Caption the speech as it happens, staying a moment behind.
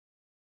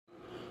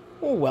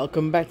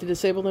Welcome back to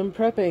Disabled and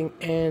Prepping,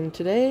 and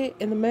today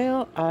in the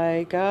mail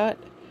I got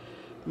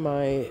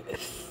my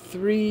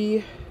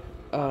three,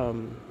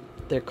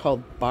 they're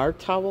called bar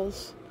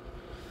towels,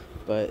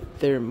 but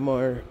they're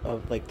more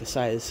of like the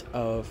size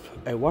of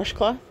a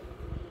washcloth.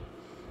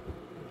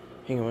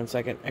 Hang on one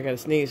second, I gotta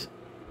sneeze.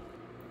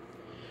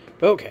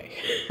 Okay.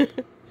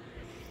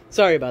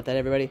 Sorry about that,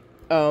 everybody.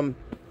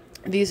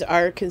 These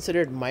are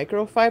considered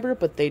microfiber,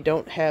 but they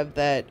don't have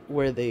that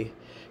where they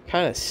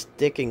kind of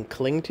stick and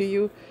cling to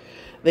you.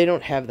 They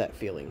don't have that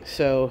feeling.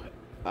 So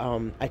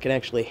I can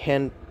actually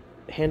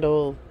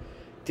handle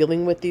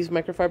dealing with these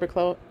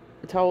microfiber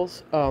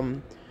towels.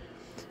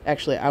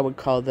 Actually, I would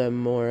call them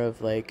more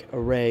of like a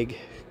rag,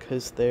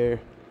 because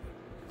they're,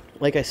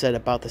 like I said,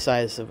 about the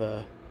size of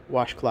a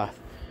washcloth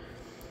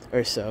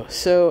or so.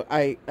 So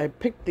I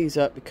picked these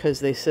up because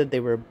they said they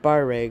were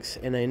bar rags,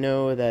 and I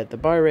know that the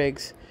bar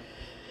rags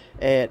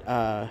at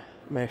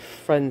my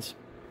friend's,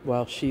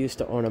 well, she used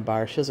to own a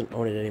bar. She doesn't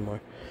own it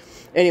anymore.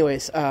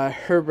 Anyways,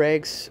 her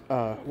rags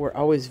were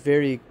always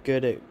very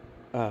good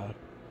at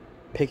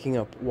picking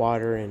up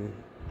water and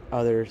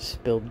other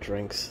spilled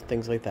drinks,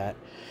 things like that.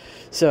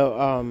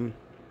 So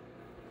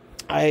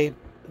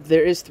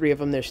there is three of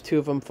them. There's two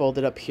of them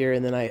folded up here,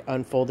 and then I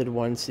unfolded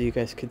one so you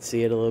guys could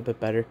see it a little bit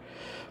better.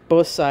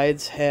 Both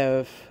sides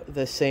have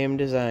the same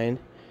design,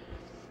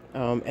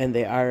 and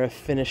they are a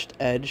finished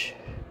edge,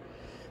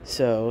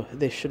 so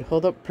they should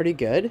hold up pretty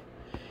good.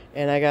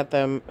 And I got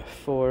them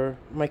for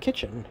my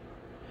kitchen.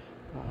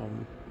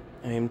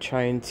 I am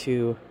trying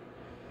to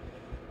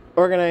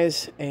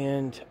organize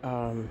and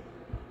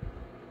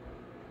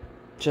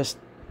just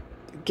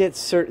get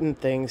certain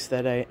things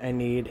that I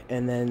need,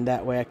 and then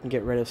that way I can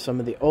get rid of some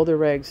of the older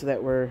rags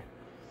that were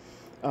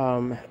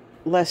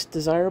less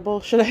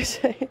desirable, should I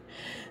say.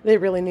 They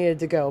really needed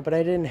to go, but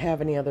I didn't have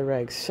any other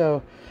rags.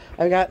 So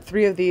I got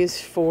three of these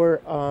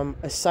for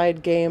a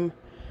side game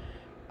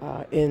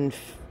in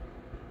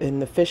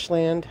the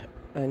Fishland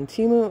on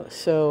Temu.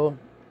 So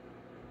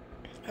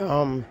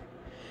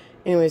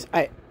anyways,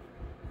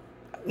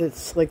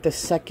 it's like the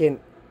second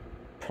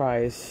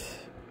prize.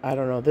 I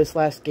don't know, this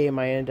last game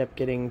I ended up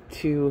getting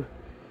two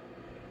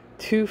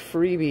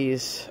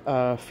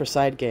freebies for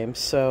side games,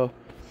 so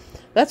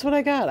that's what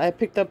I got. I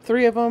picked up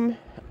three of them.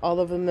 All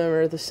of them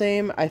are the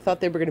same. I thought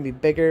they were going to be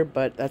bigger,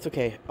 but that's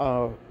okay.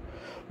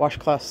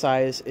 Washcloth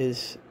size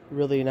is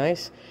really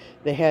nice.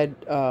 They had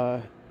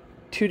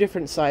two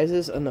different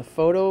sizes on the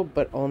photo,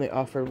 but only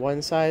offered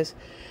one size,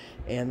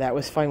 and that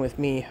was fine with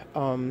me.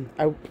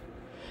 I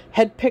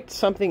had picked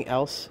something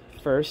else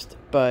first,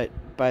 but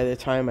by the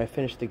time I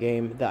finished the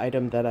game, the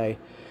item that I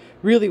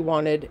really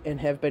wanted and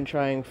have been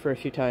trying for a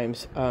few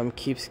times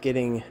keeps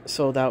getting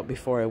sold out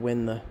before I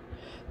win the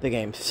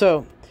game.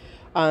 So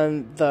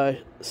on the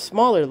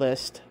smaller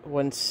list,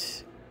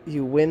 once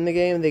you win the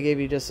game, they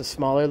gave you just a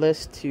smaller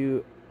list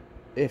to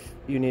if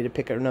you need to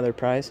pick another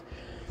prize.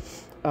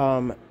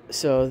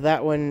 So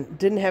that one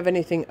didn't have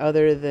anything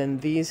other than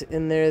these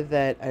in there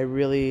that I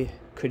really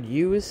could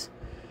use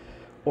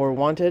or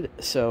wanted,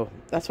 so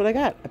that's what I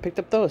got. I picked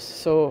up those.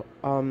 So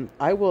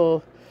I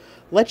will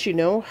let you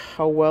know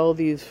how well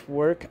these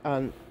work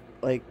on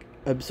like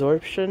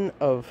absorption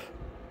of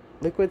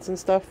liquids and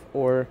stuff,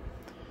 or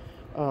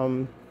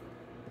how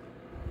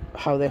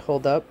they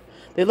hold up.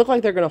 They look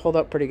like they're going to hold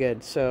up pretty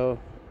good, so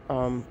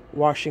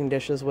washing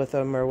dishes with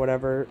them or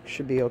whatever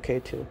should be okay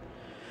too.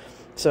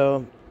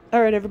 So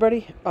alright,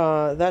 everybody,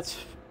 that's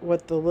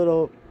what the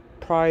little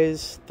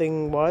prize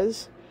thing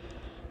was.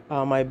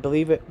 I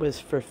believe it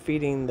was for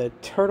feeding the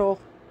turtle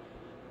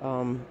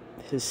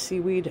his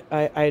seaweed.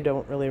 I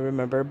don't really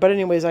remember. But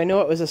anyways, I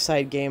know it was a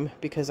side game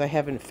because I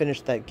haven't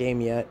finished that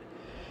game yet.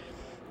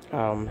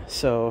 And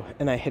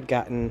I had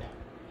gotten,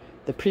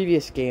 the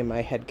previous game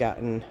I had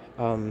gotten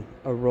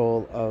a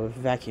roll of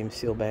vacuum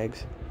seal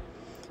bags.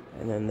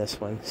 And then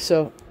this one.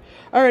 So,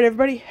 alright,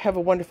 everybody, have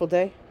a wonderful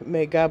day.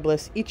 May God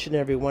bless each and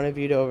every one of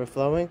you to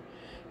overflowing.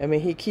 And may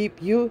He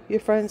keep you, your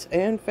friends,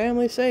 and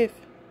family safe.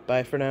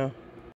 Bye for now.